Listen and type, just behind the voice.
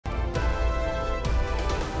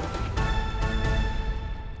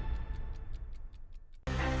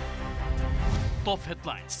Top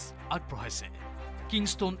headlines আগবঢ়াইছে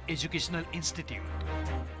Kingston Educational Institute.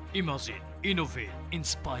 Imagine, innovate,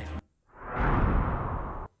 inspire.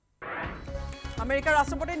 আমেৰিকাৰ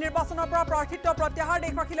ৰাষ্ট্ৰপতি নিৰ্বাচনৰ পৰা প্ৰাৰ্থিত্ব প্ৰত্যাহাৰ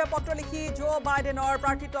দেশবাসীলৈ পত্ৰ লিখি জো বাইডেনৰ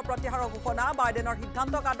প্ৰাৰ্থিত্ব প্ৰত্যাহাৰৰ ঘোষণা বাইডেনৰ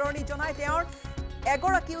সিদ্ধান্তক আদৰণি জনাই তেওঁৰ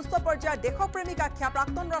এগৰাকী উচ্চ পৰ্যায়ৰ দেশপ্ৰেমিক আখ্যা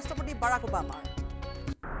প্ৰাক্তন ৰাষ্ট্ৰপতি বাৰাক ওবামাৰ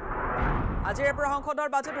আজিৰে পৰা সংসদৰ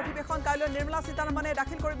বাজেট অধিৱেশন কাইলৈ নিৰ্মলা সীতাৰমণে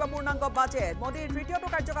দাখিল কৰিব পূৰ্ণাংগ বাজেট মোদীৰ তৃতীয়টো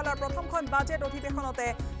কাৰ্যকালৰ প্ৰথমখন বাজেট অধিৱেশনতে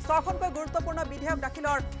 6খনকৈ গুৰুত্বপূৰ্ণ বিধেয়ক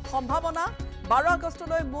দাখিলৰ সম্ভাৱনা 12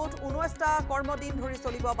 আগষ্টলৈ মুঠ 19টা কৰ্মদিন ধৰি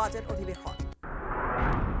চলিব বাজেট অধিৱেশন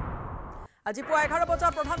আজি পুৱা 11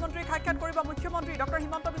 বজাত প্ৰধানমন্ত্ৰীক সাক্ষাৎ কৰিব মুখ্যমন্ত্ৰী ডক্টৰ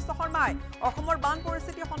হিমন্ত বিশ্ব শৰ্মাই অসমৰ বান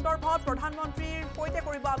পৰিস্থিতি সন্দৰ্ভত প্ৰধানমন্ত্ৰীৰ সৈতে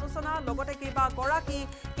কৰিব আলোচনা লগতে কেইবাগৰাকী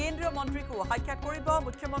কেন্দ্ৰীয় মন্ত্ৰীকো সাক্ষাৎ কৰিব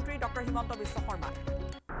মুখ্যমন্ত্ৰী ডক্টৰ হিমন্ত বিশ্ব শৰ্মাই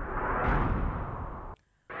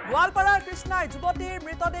গোৱালপাৰাৰ কৃষ্ণাই যুৱতীৰ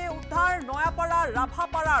মৃতদেহ উদ্ধাৰ নয়াপাৰাৰ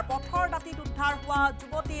ৰাভাপাৰাৰ পথৰ দাঁতিত উদ্ধাৰ হোৱা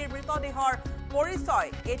যুৱতীৰ মৃতদেহৰ পৰিচয়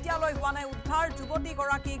এতিয়ালৈ হোৱা নাই উদ্ধাৰ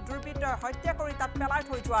যুৱতীগৰাকীক দুৰ্বৃত্তই হত্যা কৰি তাত পেলাই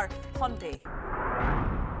থৈ যোৱাৰ সন্দেহ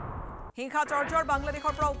হিংসাচৰ্যৰ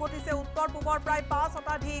বাংলাদেশৰ পৰা উভতিছে উত্তৰ পূবৰ প্ৰায় 5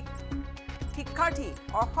 শতাধিক শিক্ষাৰ্থী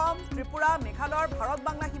অসম ত্ৰিপুৰা মেঘালয়ৰ ভাৰত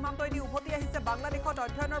বাংলা সীমান্তইদি উভতি আহিছে বাংলাদেশত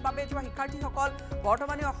অধ্যয়নৰ বাবে যোৱা শিক্ষাৰ্থীসকল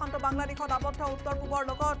বৰ্তমানে অশান্ত বাংলাদেশত আবদ্ধ উত্তৰ পূবৰ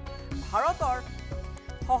লগত ভাৰতৰ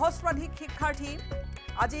সহস্ৰাধিক শিক্ষাৰ্থী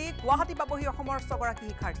আজি গুৱাহাটী পাবহি অসমৰ 6গৰাকী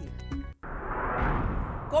শিক্ষাৰ্থী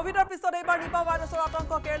কোভিডৰ পিছত এইবাৰ নিপা ভাইৰাছৰ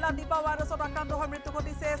আতংক কেৰালাত নিপা ভাইৰাছত আক্ৰান্ত হৈ মৃত্যু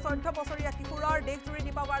ঘটিছে 14 বছৰীয়া কিশোৰৰ দেশজুৰি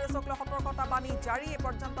নিপা ভাইৰাছক লৈ সতৰ্কতা বাণী জাৰি এই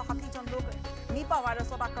পৰ্যন্ত 60জন লোক নিপা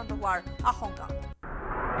ভাইৰাছত আক্ৰান্ত হোৱাৰ আশংকা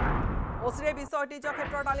অচিৰে বিশ্ব ঐতিহ্য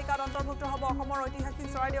ক্ষেত্ৰৰ তালিকাত অন্তৰ্ভুক্ত হ'ব অসমৰ ঐতিহাসিক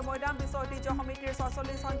চৰাইদেউ মৈদাম বিশ্ব ঐতিহ্য সমিতিৰ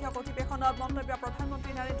 46 সংখ্যক অধিৱেশনত মন্তব্য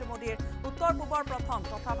প্ৰধানমন্ত্ৰী নৰেন্দ্ৰ মোদীৰ উত্তৰ পূবৰ প্ৰথম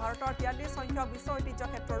তথা ভাৰতৰ 43 সংখ্যক বিশ্ব ঐতিহ্য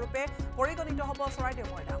ক্ষেত্ৰৰূপে পৰিগণিত হ'ব চৰাইদেউ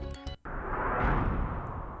মৈদাম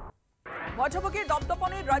মধ্যভোগীৰ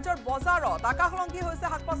দপদপনিত ৰাজ্যৰ বজাৰত আকাশলংঘী হৈছে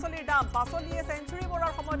শাক-পাচলিৰ দাম পাচলিয়ে সেঞ্চুৰী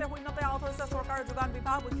মৰাৰ সময়তে শূন্যতে আউট হৈছে চৰকাৰৰ যোগান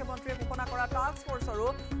বিভাগ মুখ্যমন্ত্ৰীয়ে ঘোষণা কৰা টাস্ক ফৰ্চৰো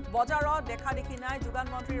বজাৰত দেখা দেখি নাই যোগান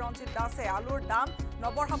মন্ত্ৰী ৰঞ্জিত দাসে আলুৰ দাম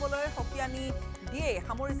নবঢ়াবলৈ সকিয়ানি দিয়ে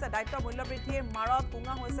সামৰিছে দায়িত্ব মূল্য বৃদ্ধিৰ মাৰত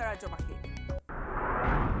কুঙা হৈছে ৰাজ্যবাসী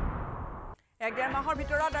 1.5 মাহৰ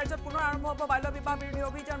ভিতৰত ৰাজ্যত পুনৰ আৰম্ভ হ'ব বাল্য বিবাহ বিৰোধী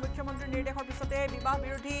অভিযান মুখ্যমন্ত্ৰীৰ নিৰ্দেশৰ পিছতে বিবাহ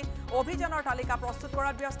বিৰোধী অভিযানৰ তালিকা প্ৰস্তুত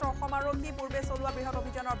কৰাত ব্যস্ত অসম আৰক্ষী পূৰ্বে চলোৱা বৃহৎ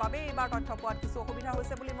অভিযানৰ বাবে এইবাৰ তথ্য পোৱাত কিছু অসুবিধা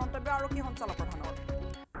হৈছে বুলি মন্তব্য আৰক্ষী সঞ্চালক প্ৰধানৰ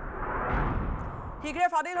শীঘ্ৰে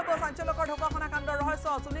ফাদিল হ'ব চাঞ্চল্যকৰ ঢকুৱাখানা কাণ্ডৰ ৰহস্য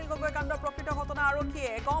সুনীল গগৈ কাণ্ডৰ প্ৰকৃত ঘটনা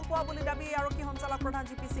আৰক্ষীয়ে গম পোৱা বুলি দাবী আৰক্ষী সঞ্চালক প্ৰধান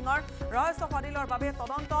জিপি সিঙৰ ৰহস্য ফাদিলৰ বাবে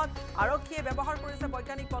তদন্তত আৰক্ষীয়ে ব্যৱহাৰ কৰিছে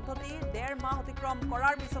বৈজ্ঞানিক পদ্ধতি 1.5 মাহ অতিক্ৰম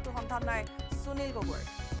কৰাৰ পিছতো সন্ধান নাই সুনীল গগৈৰ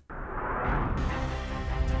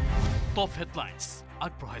Top headlines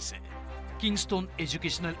আগবঢ়াইছে Kingston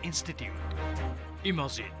Educational Institute.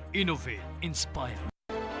 Imagine, innovate, inspire.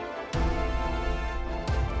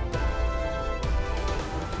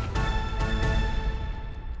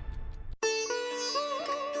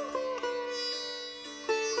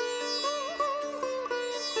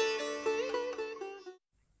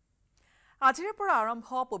 আজিৰ পৰা আৰম্ভ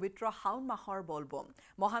পবিত্ৰ শাওন মাহৰ বলবম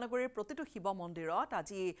মহানগৰীৰ প্ৰতিটো শিৱ মন্দিৰত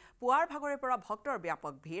আজি পুৱাৰ ভাগৰে পৰা ভক্তৰ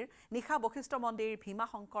ব্যাপক ভিৰ নিশা বশিষ্ঠ মন্দিৰ ভীমা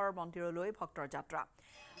শংকৰ মন্দিৰলৈ ভক্তৰ যাত্ৰা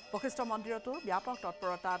বশিষ্ঠ মন্দিৰতো ব্যাপক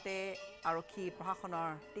তৎপৰতাতে আৰক্ষী প্ৰশাসনৰ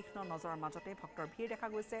তীক্ষ্ণ নজৰৰ মাজতে ভক্তৰ ভিৰ দেখা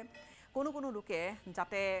গৈছে কোনো লোকে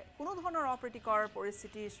যাতে কোনো ধৰণৰ অপ্ৰীতিকৰ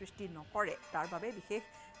পৰিস্থিতিৰ সৃষ্টি নকৰে তাৰ বাবে বিশেষ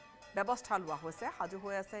ব্যৱস্থা লোৱা হৈছে হাজু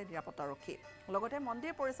হৈ আছে নিৰাপত্তাৰক্ষী লগতে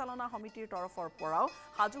মন্দিৰ পৰিচালনা সমিতিৰ তৰফৰ পৰাও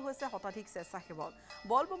হাজু হৈছে শতাধিক স্বেচ্ছাসেৱক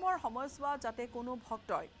বলবমৰ সময়ছোৱা যাতে কোনো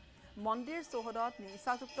ভক্তই মন্দিৰ চৌহদত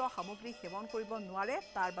নিচাযুক্ত সামগ্ৰী সেৱন কৰিব নোৱাৰে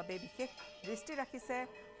তাৰ বাবে বিশেষ দৃষ্টি ৰাখিছে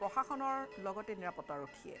প্ৰশাসনৰ লগতে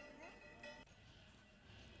নিৰাপত্তাৰক্ষীয়ে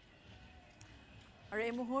আৰু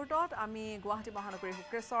এই মুহূৰ্তত আমি গুৱাহাটী মহানগৰীৰ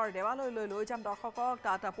শুক্ৰেশ্বৰ দেৱালয়লৈ লৈ যাম দৰ্শকক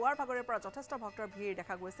তাত পুৱাৰ ভাগৰে পৰা যথেষ্ট ভক্তৰ ভিৰ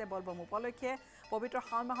দেখা গৈছে বলবম উপলক্ষে পবিত্ৰ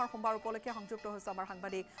শাওন মাহৰ সোমবাৰ উপলক্ষে সংযুক্ত হৈছে আমাৰ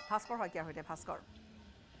সাংবাদিক ভাস্কৰ শইকীয়াৰ সৈতে ভাস্কৰ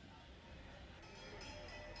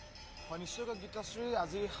নিশ্চয়কৈ গীতাশ্ৰী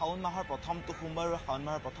আজি শাওন মাহৰ প্ৰথমটো সোমবাৰ শাওন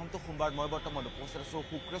মাহৰ প্ৰথমটো সোমবাৰ মই বৰ্তমান উপস্থিত আছোঁ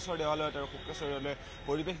শুক্ৰেশ্বৰ দেৱালয়ত আৰু শুক্ৰেশ্বৰ দেৱালয়ৰ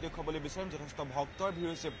পৰিৱেশ দেখুৱাবলৈ বিচাৰিম যথেষ্ট ভক্তৰ ভিৰ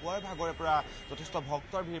হৈছে পুৱাৰ ভাগৰে পৰা যথেষ্ট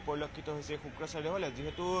ভক্তৰ ভিৰ পৰিলক্ষিত হৈছে শুক্ৰেশ্বৰ দেৱালয়ত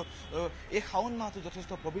যিহেতু এই শাওন মাহটো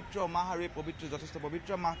যথেষ্ট পবিত্ৰ মাহ আৰু এই যথেষ্ট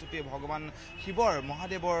পবিত্ৰ মাহটোতে ভগৱান শিৱৰ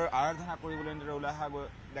মহাদেৱৰ আৰাধনা কৰিবলৈ এনেদৰে ওলাই অহা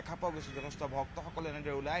দেখা পোৱা গৈছে যথেষ্ট ভক্তসকলে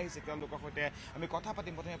এনেদৰে ওলাই আহিছে তেওঁলোকৰ সৈতে আমি কথা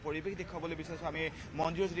পাতিম প্ৰথমে পৰিৱেশ দেখুৱাবলৈ বিচাৰিছোঁ আমি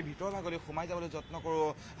মন্দিৰৰ যদি ভিতৰ ভাগলৈ সোমাই যাবলৈ যত্ন কৰোঁ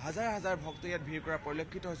হাজাৰ হাজাৰ ভক্ত ইয়াত ভিৰ কৰা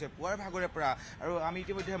পৰিলক্ষিত হৈছে পুৱাৰ ভাগৰে পৰা আৰু আমি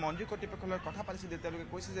ইতিমধ্যে মন্দিৰ কৰ্তৃপক্ষৰ লগত কথা পাতিছিলোঁ তেওঁলোকে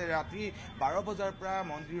কৈছে যে ৰাতি 12 বজাৰ পৰা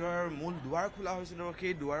মন্দিৰৰ মূল দুৱাৰ খোলা হৈছিল আৰু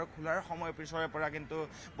সেই দুৱাৰ খোলাৰ সময় পিছৰে পৰা কিন্তু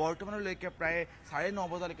বৰ্তমানলৈকে প্ৰায়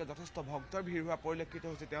 9:30 বজালৈকে যথেষ্ট ভক্তৰ ভিৰ হোৱা পৰিলক্ষিত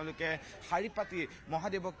হৈছে তেওঁলোকে শাৰী পাতি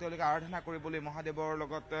মহাদেৱক তেওঁলোকে আৰাধনা কৰিবলৈ মহাদেৱৰ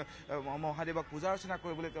লগত মহাদেৱক পূজা অৰ্চনা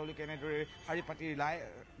কৰিবলৈ তেওঁলোকে এনেদৰে শাৰী পাতি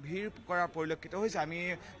ভিৰ কৰা পৰিলক্ষিত হৈছে আমি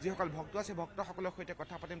যিসকল ভক্ত আছে ভক্তসকলৰ সৈতে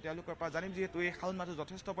কথা পাতিম তেওঁলোকৰ পৰা জানিম যিহেতু এই শাওণ মাহটো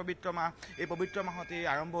যথেষ্ট পবিত্ৰ মাহ এই পবিত্ৰ মাহতে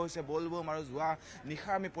আৰম্ভ হৈছে বলবম আৰু যোৱা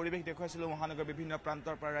নিশা আমি পৰিৱেশ দেখুৱাইছিলোঁ মহানগৰৰ বিভিন্ন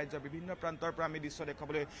প্ৰান্তৰ পৰা ৰাজ্যৰ বিভিন্ন প্ৰান্তৰ পৰা আমি দৃশ্য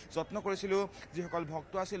দেখুৱাবলৈ যত্ন কৰিছিলোঁ যিসকল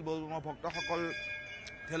ভক্ত আছিল বলবমৰ ভক্তসকল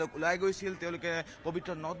তেওঁলোক ওলাই গৈছিল তেওঁলোকে পবিত্ৰ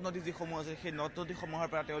নদ নদী যিসমূহ আছে সেই নদ নদীসমূহৰ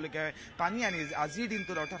পৰা তেওঁলোকে পানী আনি আজিৰ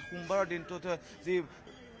দিনটোত অৰ্থাৎ সোমবাৰৰ দিনটোত যি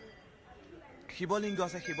শিৱলিংগ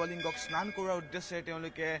আছে শিৱলিংগক স্নান কৰাৰ উদ্দেশ্যে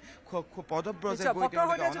তেওঁলোকে পদব্ৰজে গৈ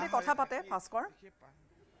কথা পাতে ভাস্কৰ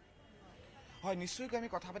হয় নিশ্চয়কৈ আমি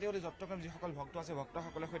কথা পাতিবলৈ যত্ন কৰিম যিসকল ভক্ত আছে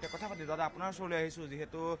ভক্তসকলৰ সৈতে কথা পাতি দাদা আপোনাৰ ওচৰলৈ আহিছোঁ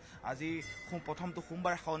যিহেতু আজি প্ৰথমটো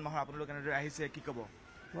সোমবাৰ শাওণ মাহৰ আপোনালোক এনেদৰে আহিছে কি ক'ব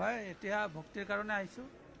হয় এতিয়া ভক্তিৰ কাৰণে আহিছোঁ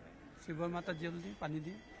শিৱৰ মাতাত জল দি পানী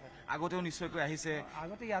দি আগতেও নিশ্চয়কৈ আহিছে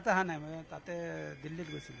আগতে ইয়াতে অহা নাই মই তাতে দিল্লীত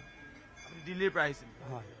গৈছিলোঁ দিল্লীৰ পৰা আহিছিল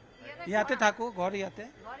হয় ইয়াতে থাকোঁ ঘৰ ইয়াতে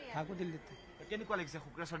থাকোঁ দিল্লীতে কেনেকুৱা লাগিছে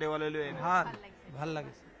শুক্ৰেশ্বৰ দেৱালয়লৈ ভাল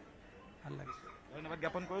লাগিছে ভাল লাগিছে ধন্যবাদ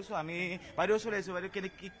জ্ঞাপন কৰিছোঁ আমি বাইদেউ ওচৰলৈ আহিছোঁ বাইদেউ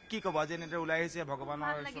কি ক'ব আজি এনেদৰে ওলাই আহিছে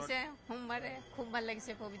ভগৱানৰ লাগিছে সোমবাৰে খুব ভাল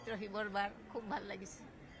লাগিছে পবিত্ৰ শিৱৰ বাৰ খুব ভাল লাগিছে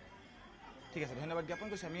ঠিক আছে ধন্যবাদ জ্ঞাপন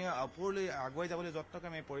কৰিছোঁ আমি ওপৰলৈ আগুৱাই যাবলৈ যত্ন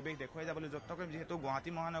কৰিম এই পৰিৱেশ দেখুৱাই যাবলৈ যত্ন কৰিম যিহেতু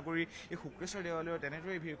গুৱাহাটী মহানগৰীৰ এই শুক্ৰেশ্বৰ দেৱালয়ত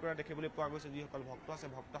তেনেদৰে ভিৰ কৰা দেখিবলৈ পোৱা গৈছে যিসকল ভক্ত আছে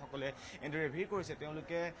ভক্তসকলে এনেদৰে ভিৰ কৰিছে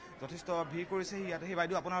তেওঁলোকে যথেষ্ট ভিৰ কৰিছে ইয়াতে সেই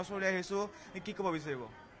বাইদেউ আপোনাৰ ওচৰলৈ আহিছোঁ কি ক'ব বিচাৰিব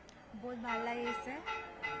বহুত ভাল লাগিছে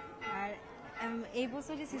আর এই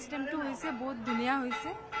বছর যে সিস্টেমটো হয়েছে বহুত ধুনিয়া হয়েছে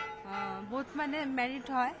বহুত মানে মেরিট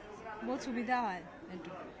হয় বহুত সুবিধা হয়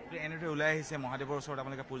এনেদৰে ওলাই আহিছে মহাদেৱৰ ওচৰত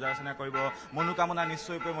আপোনালোকে পূজা অৰ্চনা কৰিব মনোকামনা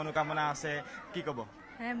নিশ্চয়কৈ মনোকামনা আছে কি ক'ব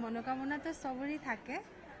হ্যাঁ মনোকামনা তো সবরই থাকে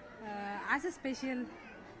আজ স্পেশাল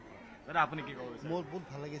দাদা আপুনি কি ক'ব মোৰ বহুত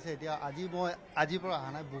ভাল লাগিছে এতিয়া আজিৰ পৰা অহা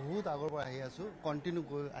নাই বহুত আগৰ পৰা আহি আছোঁ কণ্টিনিউ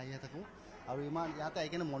গৈ আহিয়ে থাকোঁ আৰু ইমান ইয়াতে আহি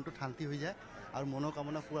কিনে মনটো শান্তি হৈ যায় আৰু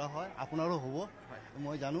মনোকামনা পূৰা হয় আপোনাৰো হ'ব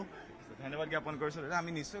মই জানো ধন্যবাদ জ্ঞাপন কৰিছোঁ দাদা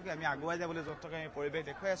আমি নিশ্চয়কৈ আমি আগুৱাই যাবলৈ যত্ন কৰি আমি পৰিৱেশ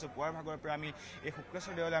দেখুৱাই আছোঁ পুৱাৰ ভাগৰ পৰা আমি এই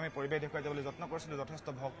শুক্ৰেশ্বৰ দেৱালয় আমি পৰিৱেশ দেখুৱাই যাবলৈ যত্ন কৰিছিলোঁ যথেষ্ট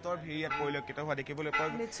ভক্তৰ ভিৰ ইয়াত পৰিলক্ষিত হোৱা দেখিবলৈ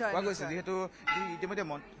পোৱা গৈছে যিহেতু ইতিমধ্যে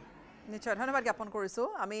নিশ্চয় ধন্যবাদ জ্ঞাপন কৰিছোঁ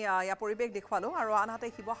আমি ইয়াৰ পৰিৱেশ দেখুৱালোঁ আৰু আনহাতে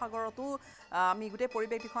শিৱসাগৰতো আমি গোটেই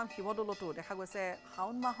পৰিৱেশ দেখুৱাম শিৱদৌলতো দেখা গৈছে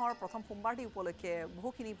শাওণ মাহৰ প্ৰথম সোমবাৰটি উপলক্ষে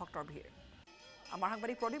বহুখিনি ভক্তৰ ভিৰ আমাৰ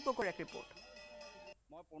সাংবাদিক প্ৰদীপ গগৈৰ এক ৰিপৰ্ট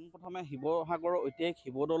মই পোনপ্ৰথমে শিৱসাগৰৰ ঐতিহাসিক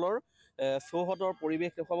শিৱদৌলৰ চৌহদৰ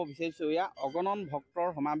পৰিৱেশ দেখুৱাব বিচাৰিছোঁ ইয়াত অগণন ভক্তৰ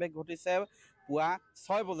সমাৱেশ ঘটিছে পুৱা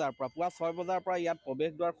 6 বজাৰ পৰা ইয়াত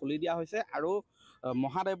প্ৰৱেশ দ্বাৰ খুলি দিয়া হৈছে আৰু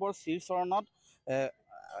মহাদেৱৰ শ্ৰীচৰণত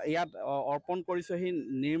ইয়াত অৰ্পণ কৰিছেহি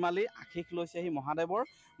নিৰ্মালী আশীষ লৈছেহি মহাদেৱৰ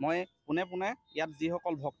মই পোনে ইয়াত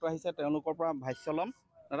যিসকল ভক্ত আহিছে তেওঁলোকৰ পৰা ভাষ্য ল'ম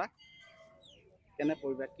দাদা কেনে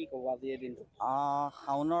পৰিৱেশ কি ক'ব আজি এই দিনটো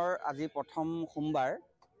শাওনৰ আজি প্ৰথম সোমবাৰ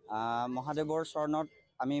মহাদেৱৰ চৰণত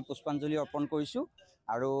আমি পুষ্পাঞ্জলি অৰ্পণ কৰিছোঁ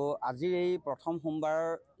আৰু আজিৰ এই প্ৰথম সোমবাৰ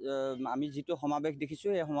আমি যিটো সমাৱেশ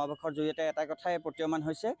দেখিছোঁ এই সমাৱেশৰ জৰিয়তে এটা কথাই প্ৰতীয়মান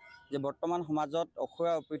হৈছে যে বৰ্তমান সমাজত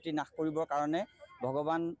অসূয়া অপ্ৰীতি নাশ কৰিবৰ কাৰণে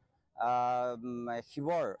ভগৱান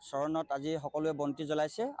শিৱৰ চৰণত আজি সকলোৱে বন্তি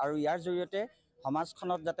জ্বলাইছে আৰু ইয়াৰ জৰিয়তে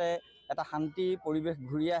সমাজখনত যাতে এটা শান্তি পৰিৱেশ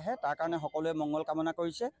ঘূৰি আহে তাৰ কাৰণে সকলোৱে মংগল কামনা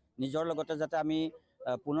কৰিছে নিজৰ লগতে যাতে আমি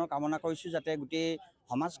পুনৰ কামনা কৰিছোঁ যাতে গোটেই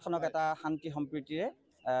সমাজখনক এটা শান্তি সম্প্ৰীতিৰে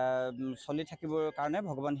চলি থাকিবৰ কাৰণে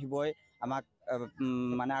ভগৱান শিৱই আমাক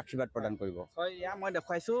মানে আশীৰ্বাদ প্ৰদান কৰিব হয় এয়া মই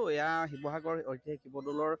দেখুৱাইছোঁ এয়া শিৱসাগৰ ঐতিহাসিক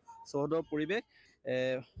শিৱদৌলৰ চৌহদৰ পৰিৱেশ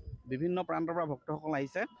বিভিন্ন প্ৰান্তৰ পৰা ভক্তসকল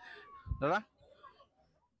আহিছে দাদা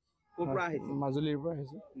ক'ৰ পৰা আহিছে মাজুলীৰ পৰা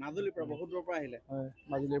আহিছোঁ মাজুলীৰ পৰা বহুত দূৰৰ পৰা আহিলে হয়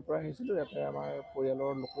মাজুলীৰ পৰা আহিছিলোঁ ইয়াতে আমাৰ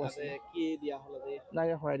পৰিয়ালৰ লোকো আছে কি দিয়া হ'ল আজি নাই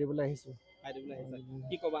শৰাই দিবলৈ আহিছোঁ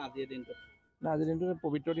কি ক'বা আজিৰ দিনটোত আজিৰ দিনটো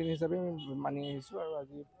পবিত্ৰ দিন হিচাপে আমি মানি আহিছোঁ আৰু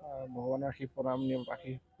আজি ভগৱানৰ আশীষ প্ৰণাম নিয়ম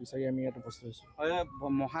আশীষ বিচাৰি আমি ইয়াত উপস্থিত হৈছোঁ হয়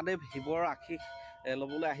মহাদেৱ শিৱৰ আশীষ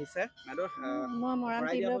ল'বলৈ আহিছে বাইদেউ মই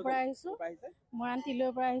মৰাণটিলৈৰ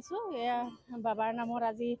পৰা আহিছোঁ এয়া বাবাৰ নামত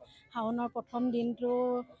আজি শাওনৰ প্ৰথম দিনটো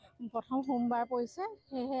প্ৰথম সোমবাৰ পৰিছে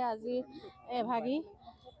সেয়েহে আজি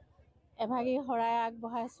এভাগী শৰাই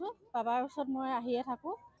আগবঢ়াইছোঁ বাবাৰ ওচৰত মই আহিয়ে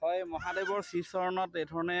থাকোঁ হয় মহাদেৱৰ শ্ৰীচৰণত এই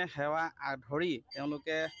ধৰণে সেৱা ধৰি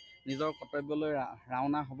তেওঁলোকে নিজৰ কৰ্তব্যলৈ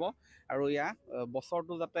ৰাওনা হ'ব আৰু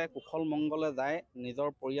বছৰটো যাতে কুশল মংগলে যায় নিজৰ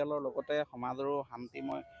পৰিয়ালৰ লগতে সমাজৰো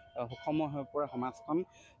শান্তিময় সুষম হৈ পৰে সমাজখন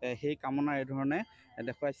সেই কামনা এই ধৰণে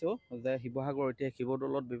দেখুৱাইছোঁ যে শিৱসাগৰ ঐতিহাসিক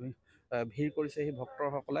শিৱদৌলত ভিৰ কৰিছে সেই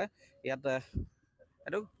ভক্তসকলে ইয়াত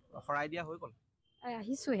এইটো শৰাই দিয়া হৈ গ'ল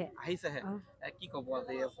আহিছেহে কি ক'ব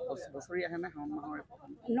আজি বছৰি আহে নে শাওণ মাহৰ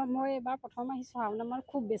মই এবাৰ প্ৰথম আহিছোঁ শাওণ মাহত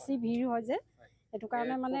খুব বেছি ভিৰ হয় যে সেইটো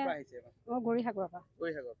কাৰণে মানে মই গৌৰীসাগৰৰ পৰা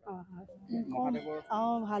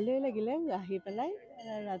ভালেই লাগিলে আহি পেলাই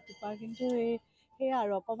ৰাতিপুৱা কিন্তু সেয়া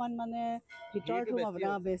আৰু অকণমান মানে ভিতৰত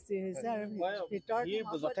বেছি হৈছে আৰু ভিতৰত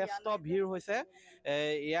যথেষ্ট ভিৰ হৈছে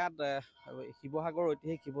ইয়াত শিৱসাগৰ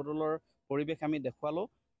ঐতিহাসিক শিৱদৌলৰ পৰিৱেশ আমি দেখুৱালোঁ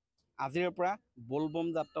আজিৰ পৰা বলবম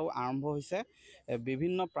যাত্ৰাও আৰম্ভ হৈছে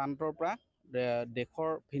বিভিন্ন প্ৰান্তৰ পৰা দেশৰ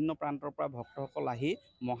ভিন্ন প্ৰান্তৰ পৰা ভক্তসকল আহি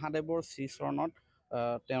মহাদেৱৰ শ্ৰীচৰণত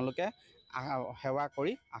তেওঁলোকে সেৱা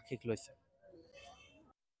কৰি আশীষ লৈছে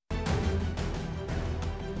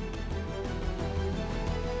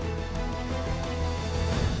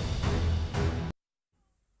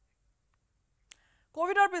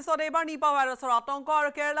কোভিডৰ পিছত এবাৰ নিপা ভাইৰাছৰ আতংক আৰু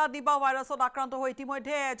কেৰালা নিপা ভাইৰাছত আক্ৰান্ত হৈ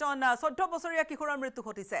ইতিমধ্যে এজন 14 বছৰীয়া কিশোৰৰ মৃত্যু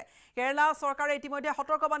ঘটিছে কেৰালা চৰকাৰে ইতিমধ্যে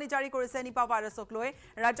সতৰ্কবাণী জাৰি কৰিছে নিপা ভাইৰাছক লৈ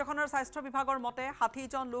ৰাজ্যখনৰ স্বাস্থ্য বিভাগৰ মতে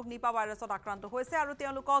 60 জন লোক নিপা ভাইৰাছত আক্ৰান্ত হৈছে আৰু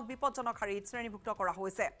তেওঁলোকক বিপদজনক শাৰীত শ্ৰেণীভুক্ত কৰা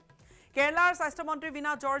হৈছে কেৰালাৰ স্বাস্থ্য মন্ত্ৰী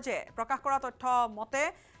বিনা জৰ্জে প্ৰকাশ কৰা তথ্য মতে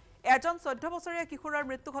এজন 14 বছৰীয়া কিশোৰৰ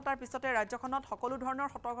মৃত্যু ঘটাৰ পিছতে ৰাজ্যখনত সকলো ধৰণৰ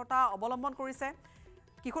সতৰ্কতা অৱলম্বন কৰিছে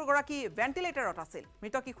কিশোৰগৰাকী ভেন্টিলেটৰত আছিল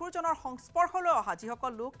মৃত কিশোৰজনৰ সংস্পৰ্শলৈ অহা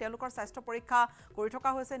যিসকল লোক তেওঁলোকৰ স্বাস্থ্য পৰীক্ষা কৰি থকা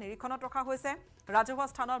হৈছে নিৰীক্ষণত ৰখা হৈছে ৰাজহুৱা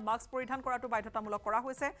স্থানত মাস্ক পৰিধান কৰাটো বাধ্যতামূলক কৰা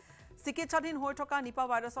হৈছে চিকিৎসাধীন হৈ থকা নিপা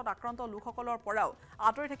ভাইৰাছত আক্ৰান্ত লোকসকলৰ পৰাও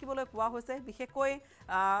আঁতৰি থাকিবলৈ কোৱা হৈছে বিশেষকৈ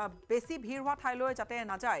বেছি ভিৰ হোৱা ঠাইলৈ যাতে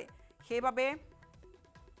নাযায় সেইবাবে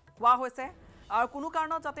কোৱা হৈছে আৰু কোনো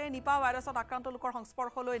কাৰণত যাতে নিপা ভাইৰাছত আক্ৰান্ত লোকৰ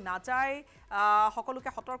সংস্পৰ্শলৈ নাযায় সকলোকে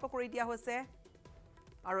সতৰ্ক কৰি দিয়া হৈছে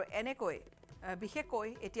আৰু এনেকৈ বিশেষকৈ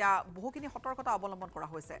এতিয়া বহুখিনি সতৰ্কতা অৱলম্বন কৰা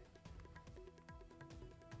হৈছে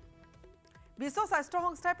বিশ্ব স্বাস্থ্য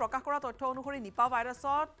সংস্থাই প্ৰকাশ কৰা তথ্য অনুসৰি নিপা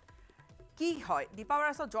ভাইৰাছত কি হয় নিপা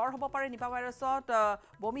ভাইৰাছত জ্বৰ হ'ব পাৰে নিপা ভাইৰাছত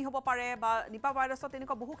বমি হ'ব পাৰে বা নিপা ভাইৰাছত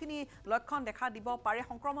তেনেকুৱা বহুখিনি লক্ষণ দেখা দিব পাৰে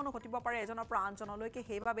সংক্ৰমণো ঘটিব পাৰে এজনৰ পৰা আনজনলৈকে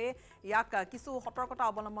সেইবাবে ইয়াক কিছু সতৰ্কতা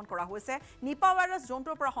অৱলম্বন কৰা হৈছে নিপা ভাইৰাছ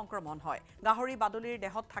জন্তুৰ পৰা সংক্ৰমণ হয় গাহৰি বাদুলিৰ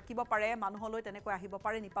দেহত থাকিব পাৰে মানুহলৈ তেনেকৈ আহিব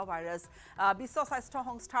পাৰে নিপা ভাইৰাছ বিশ্ব স্বাস্থ্য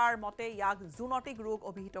সংস্থাৰ মতে ইয়াক জুনটিক ৰোগ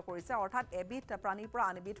অভিহিত কৰিছে অৰ্থাৎ এবিধ প্ৰাণীৰ পৰা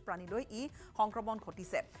আন এবিধ প্ৰাণীলৈ ই সংক্ৰমণ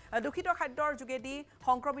ঘটিছে দূষিত খাদ্যৰ যোগেদি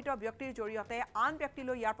সংক্ৰমিত ব্যক্তিৰ জৰিয়তে আন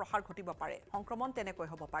ব্যক্তিলৈ ইয়াৰ প্ৰসাৰ ঘটিব পাৰে সংক্ৰমণ তেনেকৈ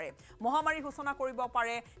হ'ব পাৰে মহামাৰী ঘোষণা কৰিব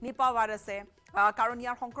পাৰে নিপা ভাইৰাছে কাৰণ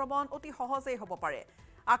ইয়াৰ সংক্ৰমণ অতি সহজেই হ'ব পাৰে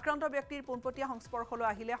আক্ৰান্ত ব্যক্তিৰ পোনপটীয়া সংস্পৰ্শলৈ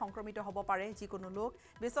আহিলে সংক্ৰমিত হ'ব পাৰে যিকোনো লোক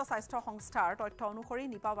বিশ্ব স্বাস্থ্য সংস্থাৰ তথ্য অনুসৰি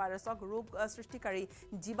নিপা ভাইৰাছক ৰোগ সৃষ্টিকাৰী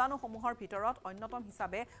জীৱাণুসমূহৰ ভিতৰত অন্যতম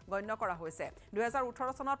হিচাপে গণ্য কৰা হৈছে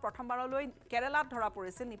 2018 চনত প্ৰথমবাৰলৈ কেৰালাত ধৰা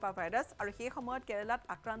পৰিছিল নিপা ভাইৰাছ আৰু সেই সময়ত কেৰালাত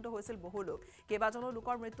আক্ৰান্ত হৈছিল বহু লোক কেইবাজনো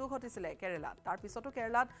লোকৰ মৃত্যু ঘটিছিল কেৰালাত তাৰ পিছতো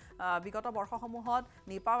কেৰালাত বিগত বৰ্ষসমূহত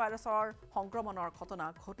নিপা ভাইৰাছৰ সংক্ৰমণৰ ঘটনা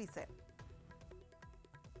ঘটিছে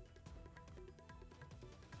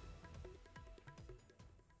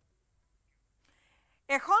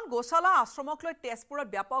এখন গোশালা আশ্ৰমক লৈ তেজপুৰত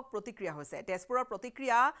ব্যাপক প্ৰতিক্ৰিয়া হৈছে তেজপুৰৰ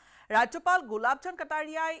প্ৰতিক্ৰিয়া ৰাজ্যপাল গোলাপচন্দ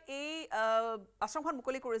কাটাৰিয়াই এই আশ্ৰমখন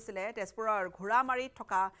মুকলি কৰিছিলে তেজপুৰৰ ঘোঁৰামাৰীত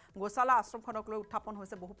থকা গোশালা আশ্ৰমখনক লৈ উত্থাপন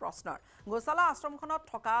হৈছে বহু প্ৰশ্নৰ গোশালা আশ্ৰমখনত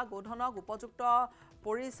থকা গোধনক উপযুক্ত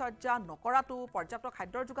পৰিচৰ্যা নকৰাটো পৰ্যাপ্ত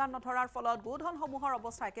খাদ্যৰ যোগান নধৰাৰ ফলত গোধনসমূহৰ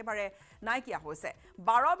অৱস্থা একেবাৰে নাইকিয়া হৈছে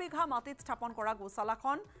 12 বিঘা মাটিত স্থাপন কৰা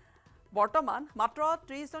গোশালাখন বৰ্তমান মাত্ৰ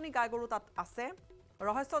 30 জনী গাই গৰু তাত আছে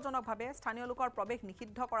ৰহস্যজনকভাৱে স্থানীয় লোকৰ প্ৰৱেশ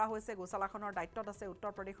নিষিদ্ধ কৰা হৈছে গোশালাখনৰ দায়িত্বত আছে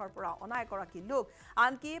উত্তৰ প্ৰদেশৰ পৰা অনা এগৰাকী লোক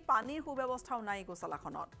আনকি পানীৰ সুব্যৱস্থাও নাই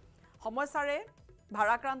গোশালাখনত সমস্যাৰে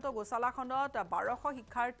ভাৰাক্ৰান্ত গোশালাখনত 1200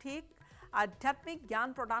 শিক্ষাৰ্থীক আধ্যাত্মিক জ্ঞান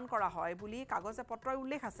প্ৰদান কৰা হয় বুলি কাগজে পত্ৰই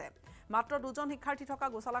উল্লেখ আছে মাত্ৰ দুজন শিক্ষাৰ্থী থকা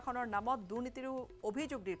গোশালাখনৰ নামত দুৰ্নীতিৰ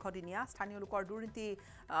অভিযোগ দীৰ্ঘদিনীয়া স্থানীয় লোকৰ দুৰ্নীতি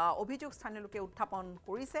অভিযোগ স্থানীয় লোকে উত্থাপন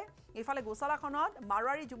কৰিছে ইফালে গোশালাখনত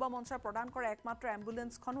মাৰোৱাৰী যুৱ মঞ্চই প্ৰদান কৰা একমাত্ৰ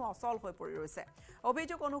এম্বুলেন্সখনো অচল হৈ পৰি ৰৈছে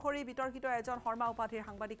অভিযোগ অনুসৰি বিতৰ্কিত এজন শৰ্মা উপাধিৰ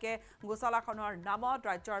সাংবাদিকে গোশালাখনৰ নামত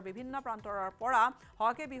ৰাজ্যৰ বিভিন্ন প্ৰান্তৰ পৰা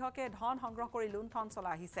হকে বিহকে ধন সংগ্ৰহ কৰি লুণ্ঠন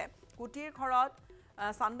চলাই আহিছে কুটিৰ ঘৰত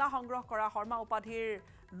চান্দা সংগ্ৰহ কৰা শৰ্মা উপাধিৰ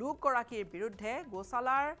লোকগৰাকীৰ বিৰুদ্ধে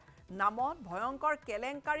গোশালাৰ নামত ভয়ংকৰ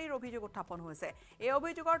কেলেংকাৰীৰ অভিযোগ উত্থাপন হৈছে এই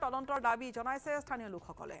অভিযোগৰ তদন্তৰ দাবী জনাইছে স্থানীয়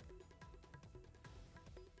লোকসকলে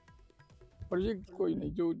प्रोजेक्ट कोई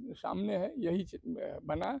नहीं जो सामने है यही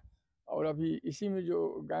बना और अभी इसी में जो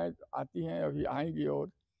गाय आती हैं अभी आएंगी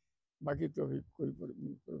और बाकी तो अभी कोई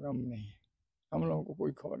प्रोग्राम नहीं है हम लोगों को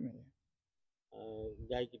कोई खबर नहीं है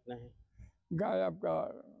गाय कितना है गाय आपका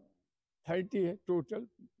 30 है टोटल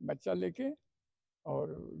बच्चा लेके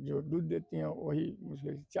और जो दूध देती हैं वही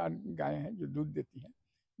मुश्किल 4 गायें हैं जो दूध देती हैं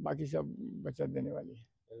बाकी सब बचत देने वाली है।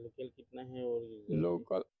 लोकल कितना है और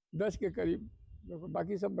लोकल 10 के करीब,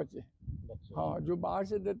 बाकी सब बच्चे। हाँ, जो बाहर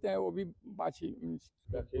से देते हैं वो भी बाछी।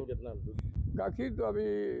 गाखीर कितना? गाखीर तो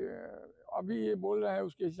अभी ये बोल रहे हैं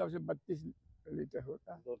उसके हिसाब से 32 लीटर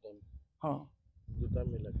होता है 2 टाइम। हाँ, 2 टाइम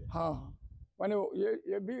मिला के। हाँ, माने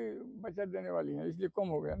ये भी बचत देने वाली है, इसलिए कम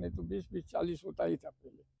हो गया, नहीं तो 20-40 होता ही था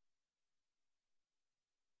पहले।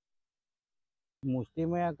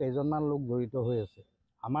 মুষ্টিমেয় কেইজনমান লোক জড়িত হৈ আছে।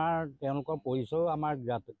 আমাৰ তেওঁলোকৰ পৰিচয়ও আমাৰ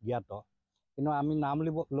জ্ঞাত, কিন্তু আমি নাম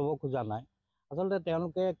ল'ব খোজা নাই। আচলতে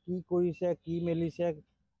তেওঁলোকে কি কৰিছে, কি মেলিছে,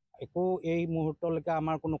 একো এই মুহূৰ্তলৈকে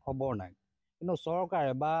আমাৰ কোনো খবৰ নাই। কিন্তু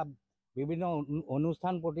চৰকাৰে বা বিভিন্ন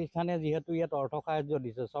অনুষ্ঠান প্ৰতিষ্ঠানে যিহেতু ইয়াত অৰ্থ সাহায্য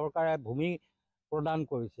দিছে, চৰকাৰে ভূমি প্ৰদান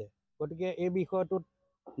কৰিছে, গতিকে এই বিষয়টোত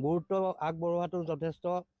গুৰুত্ব আগবঢ়োৱাটো যথেষ্ট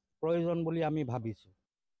প্ৰয়োজন বুলি আমি ভাবিছোঁ।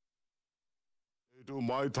 এইটো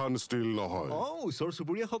মাইথান ষ্টিল নহয়। ওচৰ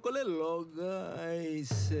চুবুৰীয়াসকলে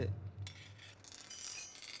লগাইছে।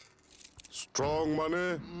 ষ্ট্ৰং মানে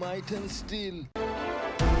মাইথান ষ্টিল।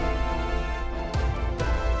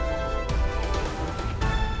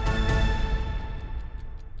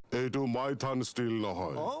 এইটো মাইথান ষ্টিল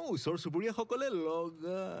নহয়। ওচৰ চুবুৰীয়াসকলে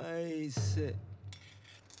লগাইছে।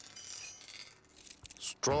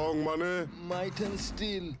 ষ্ট্ৰং মানে মাইথান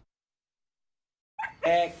ষ্টিল।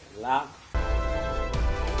 1 লাখ।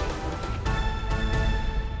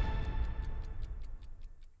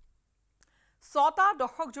 ছটা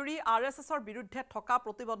দশক জুৰি RSSৰ বিৰুদ্ধে থকা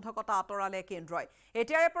প্ৰতিবন্ধকতা আঁতৰালে কেন্দ্ৰই।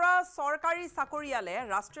 এতিয়াৰে পৰা চৰকাৰী চাকৰিয়ালে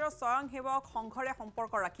ৰাষ্ট্ৰীয় স্বয়ংসেৱক সংঘৰে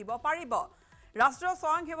সম্পৰ্ক ৰাখিব পাৰিব। ৰাষ্ট্ৰীয়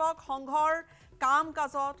স্বয়ংসেৱক সংঘৰ কাম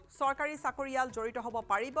কাজত চৰকাৰী চাকৰিয়াল জড়িত হ'ব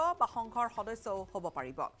পাৰিব বা সংঘৰ সদস্যও হ'ব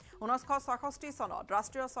পাৰিব। 1966 চনত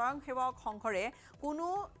ৰাষ্ট্ৰীয় স্বয়ংসেৱক সংঘৰে কোনো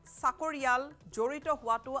চাকৰিয়াল জড়িত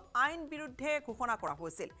হোৱাটো আইন বিৰুদ্ধে ঘোষণা কৰা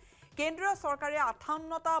হৈছিল। কেন্দ্ৰীয় চৰকাৰে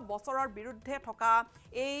 58টা বছৰৰ বিৰুদ্ধে থকা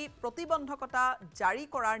এই প্ৰতিবন্ধকতা জাৰি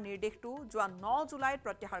কৰাৰ নিৰ্দেশটো যোৱা 9 জুলাইত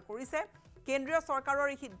প্ৰত্যাহাৰ কৰিছে। কেন্দ্ৰীয় চৰকাৰৰ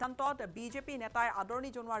এই সিদ্ধান্তত বিজেপি নেতাই আদৰণি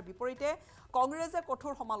জনোৱাৰ বিপৰীতে কংগ্ৰেছে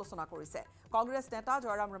কঠোৰ সমালোচনা কৰিছে। কংগ্ৰেছ নেতা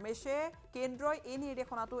জয়ৰাম ৰমেশে কেন্দ্ৰই এই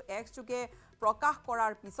নিৰ্দেশনাটো একযোগে প্ৰকাশ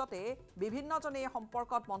কৰাৰ পিছতে বিভিন্নজনে এই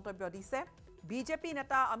সম্পৰ্কত মন্তব্য দিছে। বিজেপি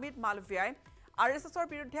নেতা অমিত মালভিয়াই RSSৰ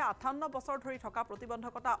বিৰুদ্ধে 58 বছৰ ধৰি থকা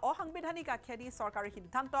প্ৰতিবন্ধকতা অসাংবিধানিক আখ্যা দি চৰকাৰৰ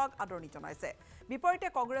সিদ্ধান্তক আদৰণি জনাইছে। বিপৰীতে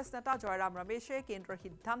কংগ্ৰেছ নেতা জয়ৰাম ৰমেশে কেন্দ্ৰৰ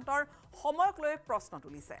সিদ্ধান্তৰ সময়ক লৈ প্ৰশ্ন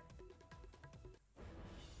তুলিছে।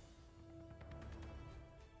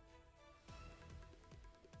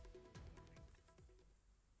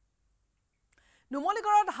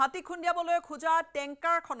 নুমলীগড়ত হাতী খুন্দিয়াবলৈ খোজা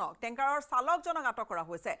টেংকাৰৰ চালকজনক আটক কৰা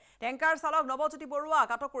হৈছে। টেংকাৰ চালক নৱজ্যোতি বৰুৱাক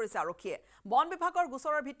আটক কৰিছে আৰক্ষীয়ে। বন বিভাগৰ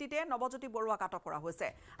গোচৰৰ ভিত্তিতে নৱজ্যোতি বৰুৱাক আটক কৰা হৈছে।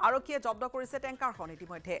 আৰক্ষীয়ে জব্দ কৰিছে টেংকাৰখন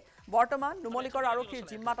ইতিমধ্যে। বৰ্তমান নুমলীগড় আৰক্ষীৰ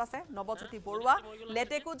জিম্মাত আছে নৱজ্যোতি বৰুৱা।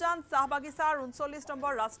 লেটেকুজান চাহবাগিচাৰ 39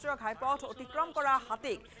 নম্বৰ ৰাষ্ট্ৰীয় ঘাইপথ অতিক্ৰম কৰা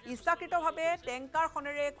হাতীক ইচ্ছাকৃতভাৱে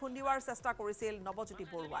টেংকাৰখনেৰে খুন্দিওৱাৰ চেষ্টা কৰিছিল নৱজ্যোতি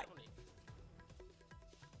বৰুৱাই।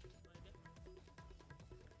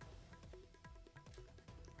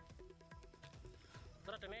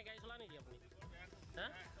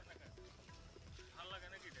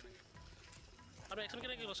 প্ৰায়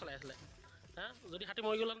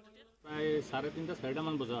 3:30-4টা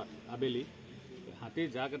মান বজাত আবেলি হাতীৰ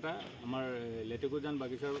জাক এটা আমাৰ লেটেকুজান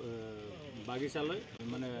বাগিচালৈ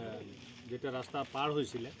মানে যেতিয়া ৰাস্তা পাৰ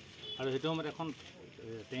হৈছিলে আৰু সেইটো সময়ত এখন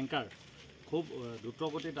টেংকাৰ খুব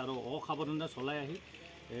দ্ৰুতগতিত আৰু অসাৱধানে চলাই আহি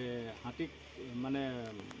হাতীক মানে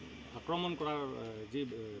আক্ৰমণ কৰাৰ যি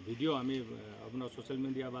ভিডিঅ' আমি আপোনাৰ ছ'চিয়েল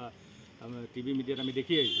মিডিয়া বা টিভি মিডিয়াত আমি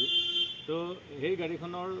দেখি আহিছোঁ। তো সেই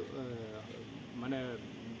গাড়ীখনৰ মানে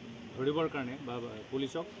ধৰিবৰ কাৰণে বা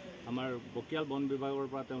পুলিচক আমাৰ বকিয়াল বন বিভাগৰ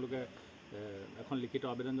পৰা তেওঁলোকে এখন লিখিত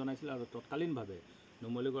আবেদন জনাইছিল আৰু তৎকালীনভাৱে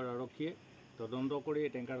নুমলীগড় আৰক্ষীয়ে তদন্ত কৰি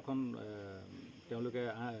টেংকাৰখন তেওঁলোকে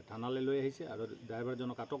থানালৈ লৈ আহিছে আৰু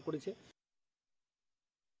ড্ৰাইভাৰজনক আটক কৰিছে।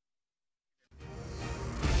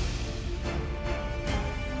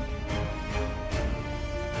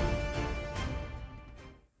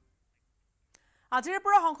 আজিৰ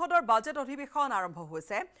পৰা সংসদৰ বাজেট অধিৱেশন আৰম্ভ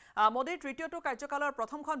হৈছে। মোদীৰ তৃতীয়টো কাৰ্যকালৰ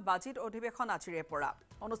প্ৰথমখন বাজেট অধিৱেশন আজিৰে পৰা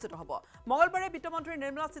অনুষ্ঠিত হ'ব। মঙলবাৰে বিত্তমন্ত্ৰী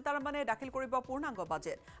নিৰ্মলা সীতাৰমণে দাখিল কৰিব পূৰ্ণাংগ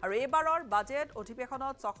বাজেট আৰু এইবাৰৰ বাজেট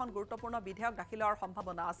অধিৱেশনত 6খন গুৰুত্বপূৰ্ণ বিধেয়ক দাখিলৰ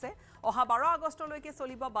সম্ভাৱনা আছে। অহা 12 আগষ্টলৈকে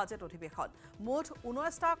চলিব বাজেট অধিৱেশন। মুঠ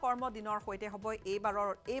 19টা কৰ্মদিনৰ সৈতে হ'ব এইবাৰৰ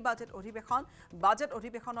এই বাজেট অধিৱেশন। বাজেট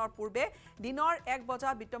অধিৱেশনৰ পূৰ্বে দিনৰ 1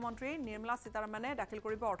 বজাত বিত্তমন্ত্ৰী নিৰ্মলা সীতাৰমণে দাখিল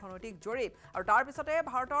কৰিব অৰ্থনৈতিক জৰীপ আৰু তাৰ পিছতে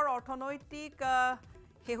ভাৰতৰ অৰ্থনৈতিক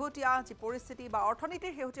শেহতীয়া যি পৰিস্থিতি বা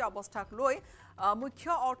অৰ্থনীতিৰ শেহতীয়া অৱস্থাক লৈ মুখ্য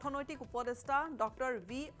অৰ্থনৈতিক উপদেষ্টা ডক্টৰ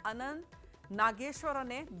ভি আনন্দ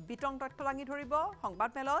নাগেশ্বৰণে বিতং তথ্য দাঙি ধৰিব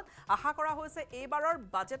সংবাদমেলত আশা কৰা হৈছে এইবাৰৰ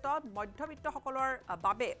বাজেটত মধ্যবিত্তসকলৰ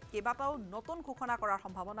বাবে কেইবাটাও নতুন ঘোষণা কৰাৰ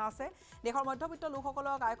সম্ভাৱনা আছে দেশৰ মধ্যবিত্ত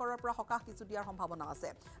লোকসকলক আয়কৰৰ পৰা সকাহ কিছু দিয়াৰ সম্ভাৱনা আছে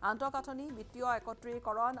আন্তঃগাঁথনি বিত্তীয়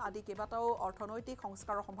একত্ৰীকৰণ আদি কেইবাটাও অৰ্থনৈতিক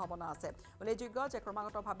সংস্কাৰৰ সম্ভাৱনা আছে উল্লেখযোগ্য যে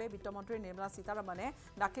ক্ৰমাগতভাৱে বিত্তমন্ত্ৰী নিৰ্মলা সীতাৰমণে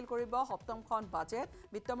দাখিল কৰিব সপ্তমখন বাজেট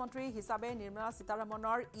বিত্তমন্ত্ৰী হিচাপে নিৰ্মলা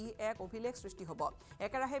সীতাৰমণৰ এক অভিলেখ সৃষ্টি হ'ব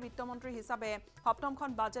একেৰাহে বিত্তমন্ত্ৰী হিচাপে সপ্তমখন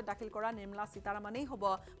বাজেট দাখিল কৰা নিৰ্মলা সীতাৰমণেই হ'ব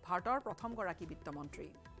ভাৰতৰ প্ৰথমগৰাকী বিত্তমন্ত্ৰী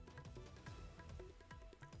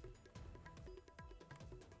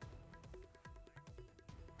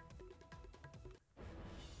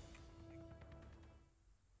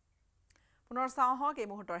পুনৰ চাওঁ হওক এই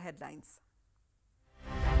মুহূৰ্তৰ হেডলাইন্স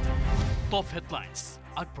টপ হেডলাইন্স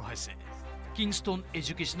আগবঢ়াইছে Kingston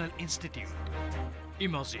educational institute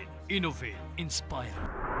imagine innovate inspire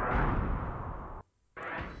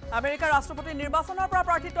আমেৰিকাৰ ৰাষ্ট্ৰপতি নিৰ্বাচনৰ পৰা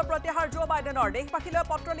প্ৰাৰ্থিত্ব প্ৰত্যাহাৰ জো বাইডেনৰ দেশবাসীলৈ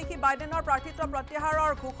পত্ৰ লিখি বাইডেনৰ প্ৰাৰ্থিত্ব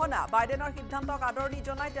প্ৰত্যাহাৰৰ ঘোষণা বাইডেনৰ সিদ্ধান্তক আদৰণি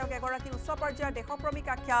জনাই তেওঁক এগৰাকী উচ্চ পৰ্যায়ৰ দেশপ্ৰেমিক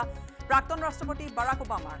আখ্যা প্ৰাক্তন ৰাষ্ট্ৰপতি বাৰাক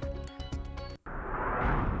ওবামাৰ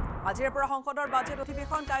আজিৰ পৰা সংসদৰ বাজেট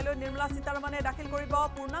অধিৱেশন কাইলৈ নিৰ্মলা সীতাৰমণে দাখিল কৰিব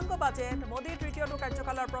পূৰ্ণাংগ বাজেট মোদীৰ তৃতীয়টো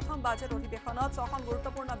কাৰ্যকালৰ প্ৰথম বাজেট অধিৱেশনত 6খন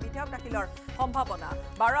গুৰুত্বপূৰ্ণ বিধেয়ক দাখিলৰ সম্ভাৱনা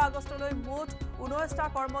 12 আগষ্টলৈ মুঠ 19টা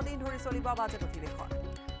কৰ্মদিন ধৰি চলিব বাজেট অধিৱেশন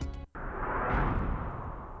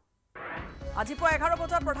আজি পুৱা 11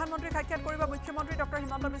 বজাত প্ৰধানমন্ত্ৰীক সাক্ষাৎ কৰিব মুখ্যমন্ত্ৰী ডক্টৰ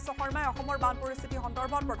হিমন্ত বিশ্ব শৰ্মাই অসমৰ বান পৰিস্থিতি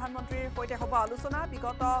সন্দৰ্ভত প্ৰধানমন্ত্ৰীৰ সৈতে হ'ব আলোচনা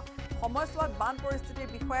বিগত সময়ছোৱাত বান পৰিস্থিতিৰ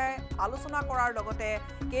বিষয়ে আলোচনা কৰাৰ লগতে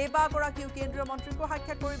কেইবাগৰাকীও কেন্দ্ৰীয় মন্ত্ৰীকো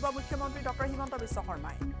সাক্ষাৎ কৰিব মুখ্যমন্ত্ৰী ডক্টৰ হিমন্ত বিশ্ব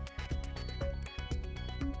শৰ্মাই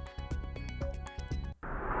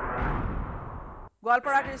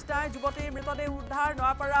গোৱালপাৰা কৃষ্ণাই যুৱতীৰ মৃতদেহ উদ্ধাৰ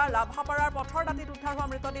নয়াপাৰা লাভাপাৰাৰ পথৰ দাঁতিত উদ্ধাৰ হোৱা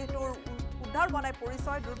মৃতদেহটোৰ উদ্ধাৰ বনাই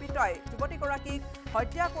পৰিচয় দুৰ্বৃত্তই যুৱতীগৰাকীক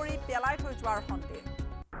হত্যা কৰি পেলাই থৈ যোৱাৰ সন্দেহ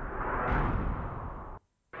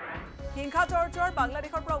হিংসা চৰ্চাৰ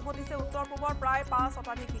বাংলাদেশৰ পৰা উভতিছে উত্তৰ পূবৰ প্ৰায় 5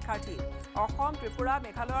 শতাধিক শিক্ষাৰ্থী অসম ত্ৰিপুৰা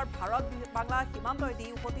মেঘালয়ৰ ভাৰত বাংলা সীমান্তইদি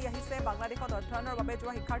উভতি আহিছে বাংলাদেশত অধ্যয়নৰ বাবে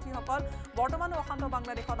যোৱা শিক্ষাৰ্থীসকল বৰ্তমানো অশান্ত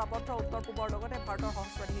বাংলাদেশত আবদ্ধ উত্তৰ পূবৰ লগতে ভাৰতৰ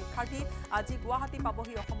সহস্ৰাধিক শিক্ষাৰ্থী আজি গুৱাহাটী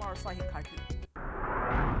পাবহি অসমৰ 6 শিক্ষাৰ্থী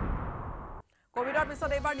কোভিডৰ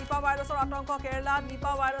পিছত এইবাৰ নিপা ভাইৰাছৰ আতংক কেৰালাত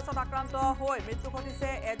নিপা ভাইৰাছত আক্ৰান্ত হৈ মৃত্যু ঘটিছে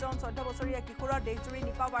এজন 14 বছৰীয়া কিশোৰৰ দেশজুৰি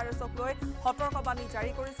নিপা ভাইৰাছক লৈ সতৰ্কবাণী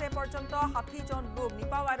জাৰি কৰিছে পৰ্যন্ত 60 জন লোক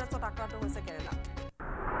নিপা ভাইৰাছত আক্ৰান্ত হৈছে কেৰালাত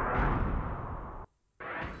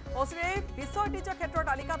অচিৰে বিশ্ব ঐতিহ্য ক্ষেত্ৰৰ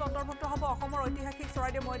তালিকাত অন্তৰ্ভুক্ত হ'ব অসমৰ ঐতিহাসিক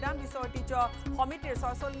চৰাইদেউ ময়দান বিশ্ব ঐতিহ্য সমিতিৰ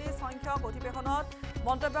 46 সংখ্যক অধিৱেশনত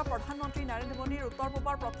মন্তব্য প্ৰধানমন্ত্ৰী নৰেন্দ্ৰ মোদীৰ উত্তৰ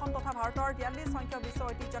পূবৰ প্ৰথম তথা ভাৰতৰ 43 সংখ্যক বিশ্ব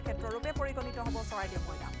ঐতিহ্য ক্ষেত্ৰৰূপে পৰিগণিত হ'ব চৰাইদেউ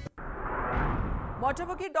ময়দান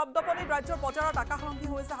মধ্যভোগীৰ দপদপনিত ৰাজ্যৰ বজাৰত আকাশলংঘী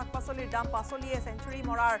হৈছে শাক-পাচলিৰ দাম পাচলিয়ে চেঞ্চুৰী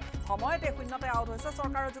মৰাৰ সময়তে শূন্যতাই আউট হৈছে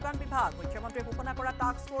চৰকাৰৰ যোগান বিভাগ মুখ্যমন্ত্ৰীয়ে ঘোষণা কৰা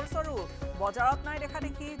টাস্ক ফ'ৰ্চৰো বজাৰত নাই দেখা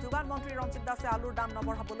দেখি যোগান মন্ত্ৰী ৰঞ্জিত দাসে আলুৰ দাম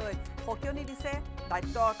নবঢ়াবলৈ সকিয়নি দিছে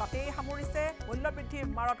দায়িত্ব তাতেই সামৰিছে মূল্য বৃদ্ধিৰ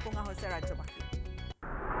মাৰত কোঙা হৈছে ৰাজ্যবাসী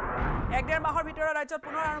 1.5 মাহৰ ভিতৰত ৰাজ্যত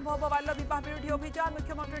পুনৰ আৰম্ভ হ'ব বাল্য বিবাহ বিৰোধী অভিযান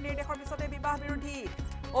মুখ্যমন্ত্ৰীৰ নিৰ্দেশৰ পিছতে বিবাহ বিৰোধী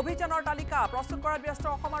অভিযানৰ তালিকা প্ৰস্তুত কৰাত ব্যস্ত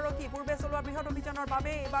অসম আৰক্ষী পূৰ্বে চলোৱা বৃহৎ অভিযানৰ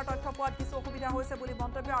বাবে এইবাৰ তথ্য পোৱাত কিছু অসুবিধা হৈছে বুলি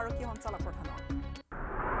মন্তব্য আৰক্ষী সঞ্চালক প্ৰধানৰ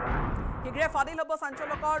শীঘ্ৰে ফাদিল হ'ব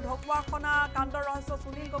চাঞ্চল্যকৰ ঢকুৱাখনা কাণ্ডৰ ৰহস্য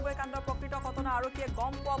সুনীল গগৈ কাণ্ডৰ প্ৰকৃত ঘটনা আৰক্ষীয়ে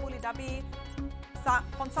গম পোৱা বুলি দাবী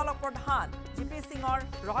সঞ্চালক প্ৰধান জিপি সিঙৰ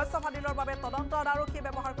ৰহস্য ফাদিলৰ বাবে তদন্তত আৰক্ষীয়ে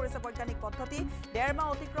ব্যৱহাৰ কৰিছে বৈজ্ঞানিক পদ্ধতি 1.5 মাহ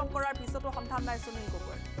অতিক্ৰম কৰাৰ পিছতো সন্ধান নাই সুনীল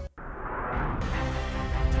গগৈৰ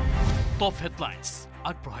টপ হেডলাইন্স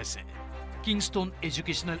আগবঢ়াইছে Kingston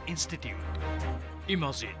educational institute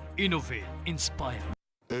imagine innovate inspire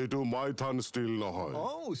এইটো মাইথান ষ্টিল নহয়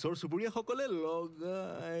ওচৰ চুবুৰীয়াসকলে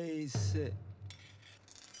লগাইছে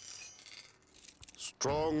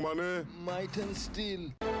ষ্ট্ৰং মানে মাইথান ষ্টিল